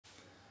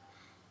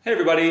Hey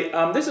everybody,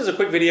 this is a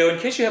quick video in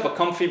case you have a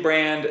Comfee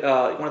brand,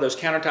 one of those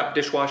countertop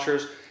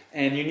dishwashers,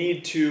 and you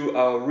need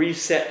to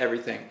reset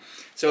everything.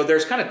 So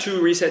there's kind of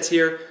two resets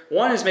here.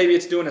 One is maybe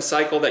it's doing a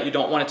cycle that you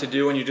don't want it to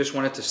do and you just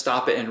want it to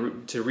stop it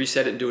and to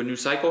reset it and do a new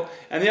cycle.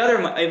 And the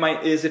other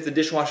is if the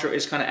dishwasher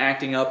is kind of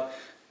acting up,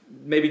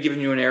 maybe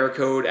giving you an error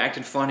code,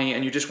 acting funny,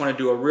 and you just want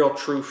to do a real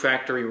true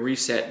factory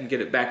reset and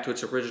get it back to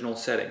its original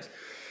settings.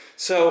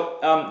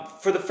 So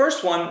for the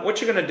first one,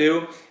 what you're going to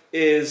do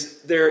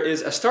is there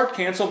is a start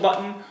cancel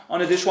button on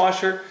a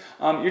dishwasher.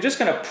 You're just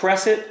going to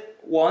press it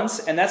once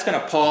and that's going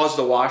to pause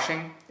the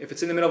washing. If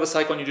it's in the middle of a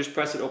cycle and you just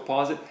press it, it'll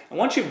pause it. And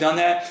once you've done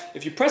that,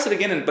 if you press it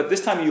again, but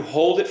this time you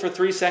hold it for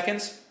 3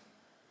 seconds,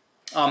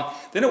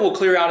 then it will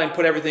clear out and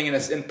put everything in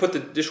and put the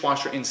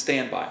dishwasher in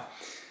standby.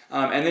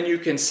 And then you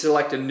can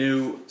select a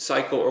new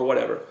cycle or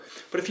whatever.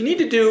 But if you need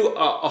to do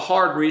a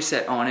hard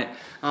reset on it,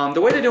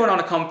 the way to do it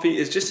on a Comfee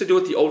is just to do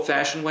it the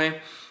old-fashioned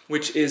way,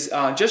 which is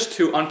just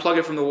to unplug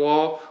it from the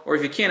wall, or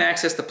if you can't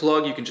access the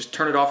plug, you can just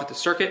turn it off at the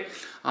circuit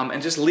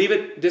and just leave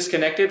it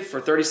disconnected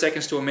for 30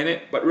 seconds to a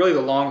minute, but really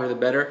the longer the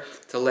better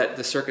to let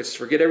the circuits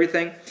forget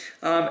everything.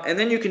 And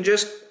then you can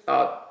just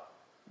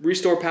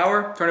restore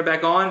power, turn it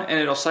back on, and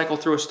it'll cycle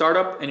through a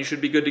startup and you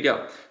should be good to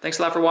go. Thanks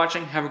a lot for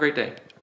watching. Have a great day.